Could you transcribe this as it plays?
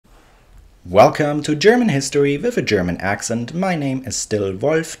Welcome to German history with a German accent. My name is still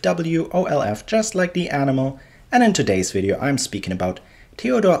Wolf, W-O-L-F, just like the animal, and in today's video I'm speaking about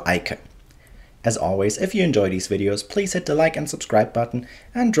Theodor Eicke. As always, if you enjoy these videos, please hit the like and subscribe button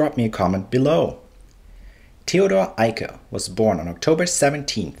and drop me a comment below. Theodor Eicke was born on October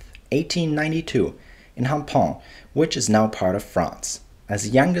 17th, 1892 in Cmapm, which is now part of France, as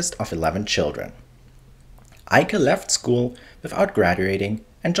youngest of 11 children. Eicke left school without graduating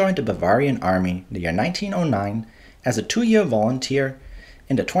and joined the Bavarian Army in the year 1909 as a 2-year volunteer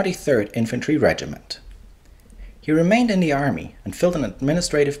in the 23rd Infantry Regiment. He remained in the army and filled an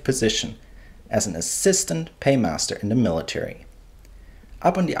administrative position as an assistant paymaster in the military.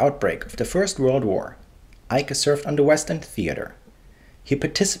 Upon the outbreak of the First World War, Eicke served on the Western Theater. He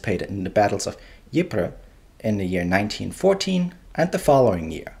participated in the battles of Ypres in the year 1914 and the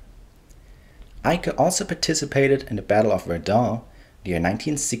following year. Eicke also participated in the Battle of Verdun the year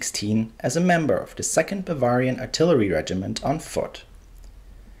 1916 as a member of the 2nd Bavarian Artillery Regiment on foot.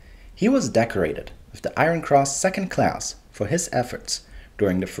 He was decorated with the Iron Cross 2nd Class for his efforts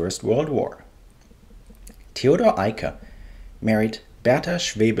during the First World War. Theodor Eicke married Bertha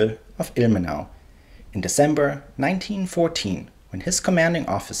Schwebel of Ilmenau in December 1914 when his commanding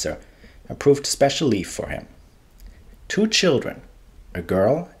officer approved special leave for him. 2 children, a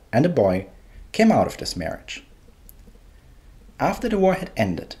girl and a boy, came out of this marriage. After the war had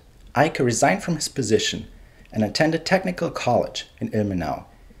ended, Eicke resigned from his position and attended technical college in Ilmenau,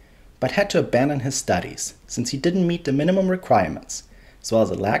 but had to abandon his studies since he didn't meet the minimum requirements, as well as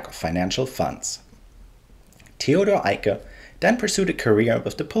a lack of financial funds. Theodor Eicke then pursued a career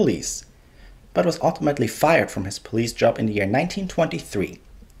with the police, but was ultimately fired from his police job in the year 1923.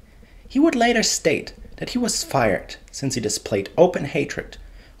 He would later state that he was fired since he displayed open hatred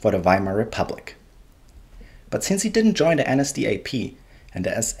for the Weimar Republic. But since he didn't join the NSDAP and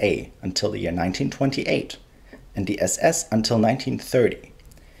the SA until the year 1928 and the SS until 1930,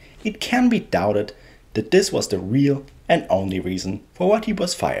 it can be doubted that this was the real and only reason for what he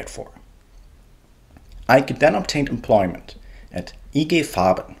was fired for. Eicke then obtained employment at IG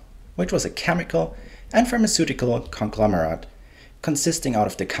Farben, which was a chemical and pharmaceutical conglomerate consisting out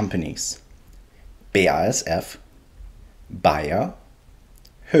of the companies BASF, Bayer,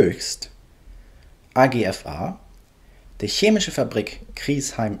 Höchst, AGFA, the chemische Fabrik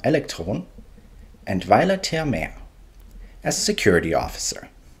Griesheim Elektron, and Weiler Thermer, as a security officer.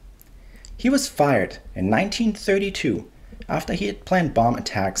 He was fired in 1932 after he had planned bomb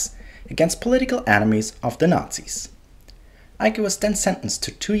attacks against political enemies of the Nazis. Eicke was then sentenced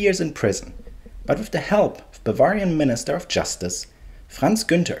to 2 years in prison, but with the help of Bavarian Minister of Justice Franz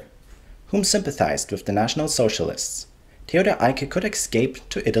Günther, whom sympathized with the National Socialists, Theodor Eicke could escape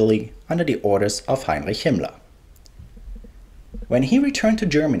to Italy under the orders of Heinrich Himmler. When he returned to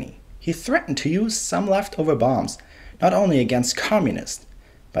Germany, he threatened to use some leftover bombs not only against communists,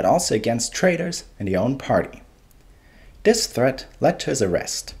 but also against traitors in the own party. This threat led to his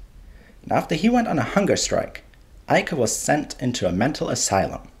arrest, and after he went on a hunger strike, Eicke was sent into a mental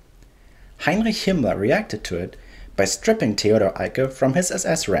asylum. Heinrich Himmler reacted to it by stripping Theodor Eicke from his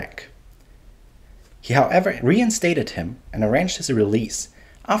SS rank. He, however, reinstated him and arranged his release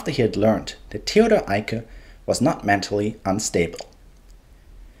after he had learned that Theodor Eicke was not mentally unstable.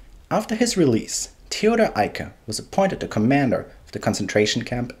 After his release, Theodor Eicke was appointed the commander of the concentration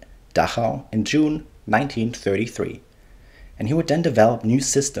camp Dachau in June 1933, and he would then develop new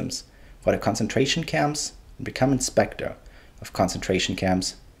systems for the concentration camps and become inspector of concentration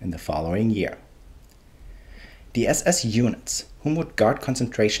camps in the following year. The SS units whom would guard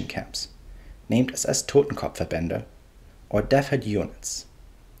concentration camps named SS Totenkopfverbände, or Death Head units.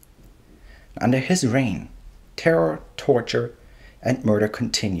 Under his reign, terror, torture, and murder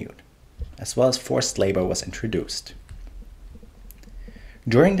continued, as well as forced labor was introduced.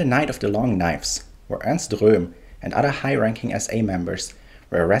 During the Night of the Long Knives, where Ernst Röhm and other high-ranking SA members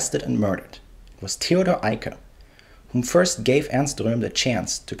were arrested and murdered, it was Theodor Eicke whom first gave Ernst Röhm the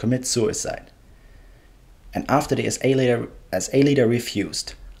chance to commit suicide. And after the SA leader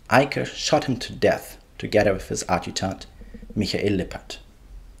refused, Eicke shot him to death together with his adjutant, Michael Lippert.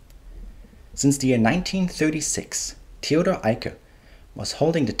 Since the year 1936, Theodor Eicke was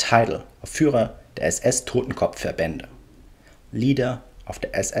holding the title of Führer der SS Totenkopfverbände, leader of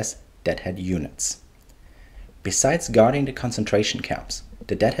the SS Deadhead units. Besides guarding the concentration camps,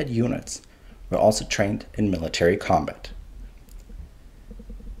 the Deadhead units were also trained in military combat.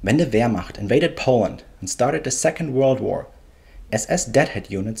 When the Wehrmacht invaded Poland and started the Second World War, SS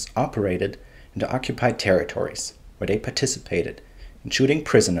Deadhead units operated in the occupied territories, where they participated in shooting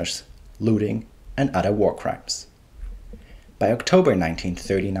prisoners, looting, and other war crimes. By October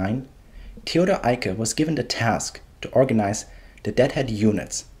 1939, Theodor Eicke was given the task to organize the deadhead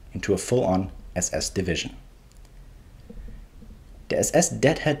units into a full-on SS division. The SS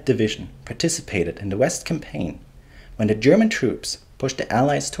Deadhead Division participated in the West Campaign when the German troops pushed the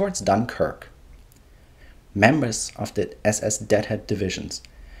Allies towards Dunkirk. Members of the SS Deadhead Divisions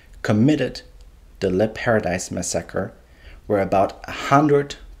committed the Le Paradise Massacre, where about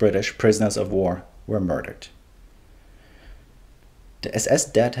 100 British prisoners of war were murdered. The SS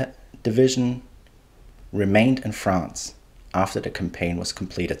Deadhead Division remained in France after the campaign was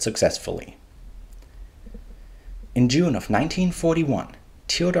completed successfully. In June of 1941,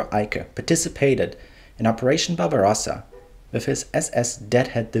 Theodor Eicke participated in Operation Barbarossa with his SS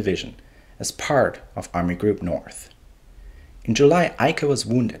Deadhead Division as part of Army Group North. In July, Eicke was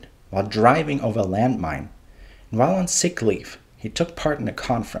wounded while driving over a landmine, and while on sick leave, he took part in a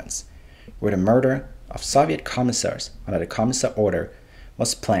conference where the murder of Soviet commissars under the Commissar Order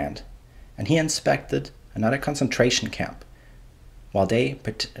was planned, and he inspected another concentration camp while they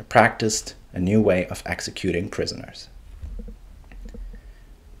practiced a new way of executing prisoners.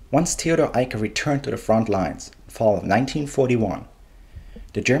 Once Theodor Eicke returned to the front lines in the fall of 1941,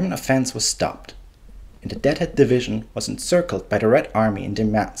 the German offense was stopped, and the Deadhead Division was encircled by the Red Army in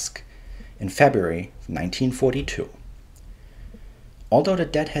Damascus in February of 1942. Although the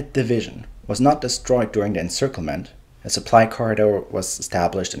Deadhead Division was not destroyed during the encirclement, a supply corridor was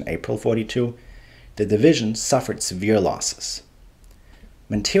established in April 1942, the division suffered severe losses.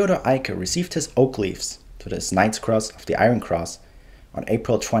 When Theodor Eicke received his oak leaves to the Knight's Cross of the Iron Cross on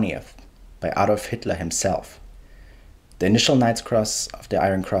April 20th by Adolf Hitler himself, the initial Knight's Cross of the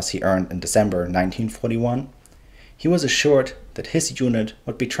Iron Cross he earned in December 1941, he was assured that his unit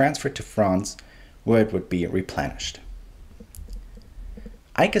would be transferred to France, where it would be replenished.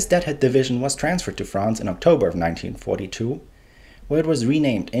 Eicke's Deadhead Division was transferred to France in October of 1942, where it was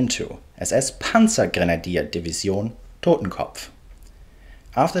renamed into SS Panzergrenadier Division Totenkopf.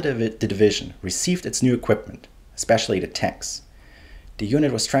 After the division received its new equipment, especially the tanks, the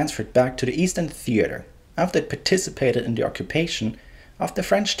unit was transferred back to the Eastern Theater after it participated in the occupation of the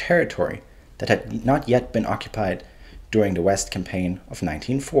French territory that had not yet been occupied during the West Campaign of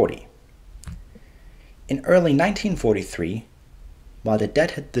 1940. In early 1943, while the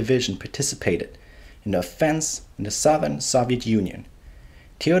Deadhead Division participated in the offense in the southern Soviet Union,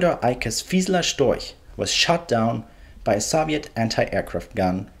 Theodor Eicke's Wiesler Storch was shot down by a Soviet anti-aircraft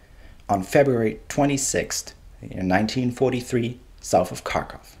gun on February 26, 1943, south of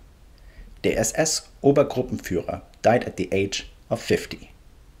Kharkov. The SS Obergruppenführer died at the age of 50.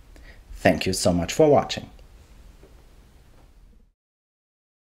 Thank you so much for watching.